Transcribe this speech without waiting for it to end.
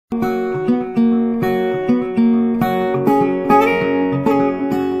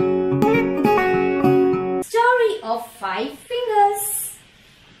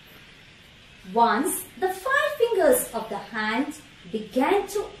Once the 5 fingers of the hand began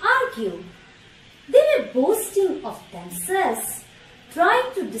to argue. They were boasting of themselves, trying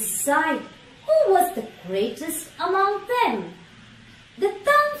to decide who was the greatest among them. The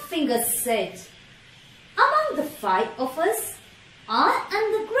thumb finger said, "Among the 5 of us, I am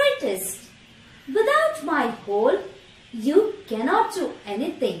the greatest. Without my hold, you cannot do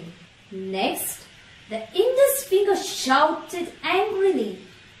anything." Next, the index finger shouted angrily,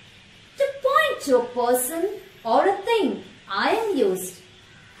 "To point to a person or a thing, I am used.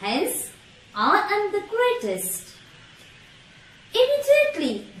 Hence, I am the greatest."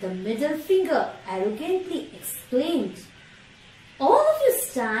 Immediately, the middle finger arrogantly exclaimed, "All of you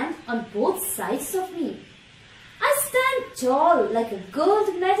stand on both sides of me. I stand tall like a gold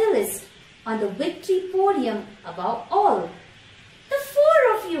medalist on the victory podium above all. The 4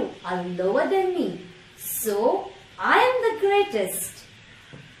 of you are lower than me, so I am the greatest."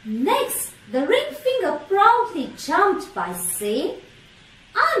 Next, the ring finger proudly jumped by saying,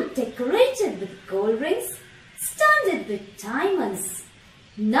 "I am decorated with gold rings, studded with diamonds.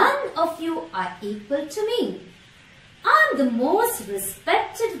 None of you are equal to me. I am the most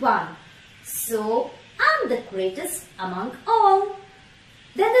respected one, so I am the greatest among all."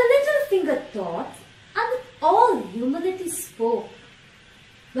 Then the little finger thought and with all humility spoke,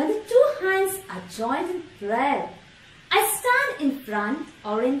 "When the 2 hands are joined in prayer, I stand in front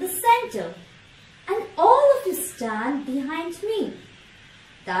or in the center, and all of you stand behind me.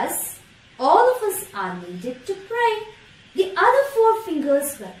 Thus, all of us are needed to pray." The other 4 fingers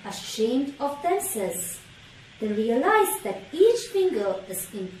were ashamed of themselves. They realized that each finger is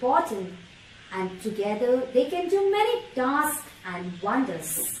important, and together they can do many tasks and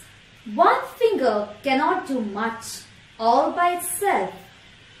wonders. One finger cannot do much all by itself.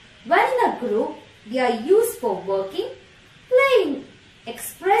 When in a group, they are used for working, playing,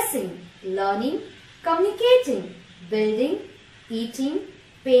 expressing, learning, communicating, building, eating,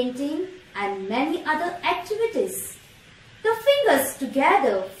 painting, and many other activities. The fingers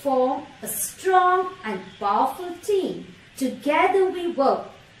together form a strong and powerful team. Together we work.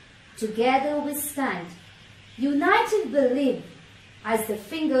 Together we stand. United we live as the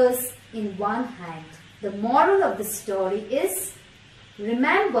fingers in one hand. The moral of the story is,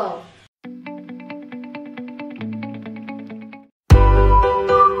 remember,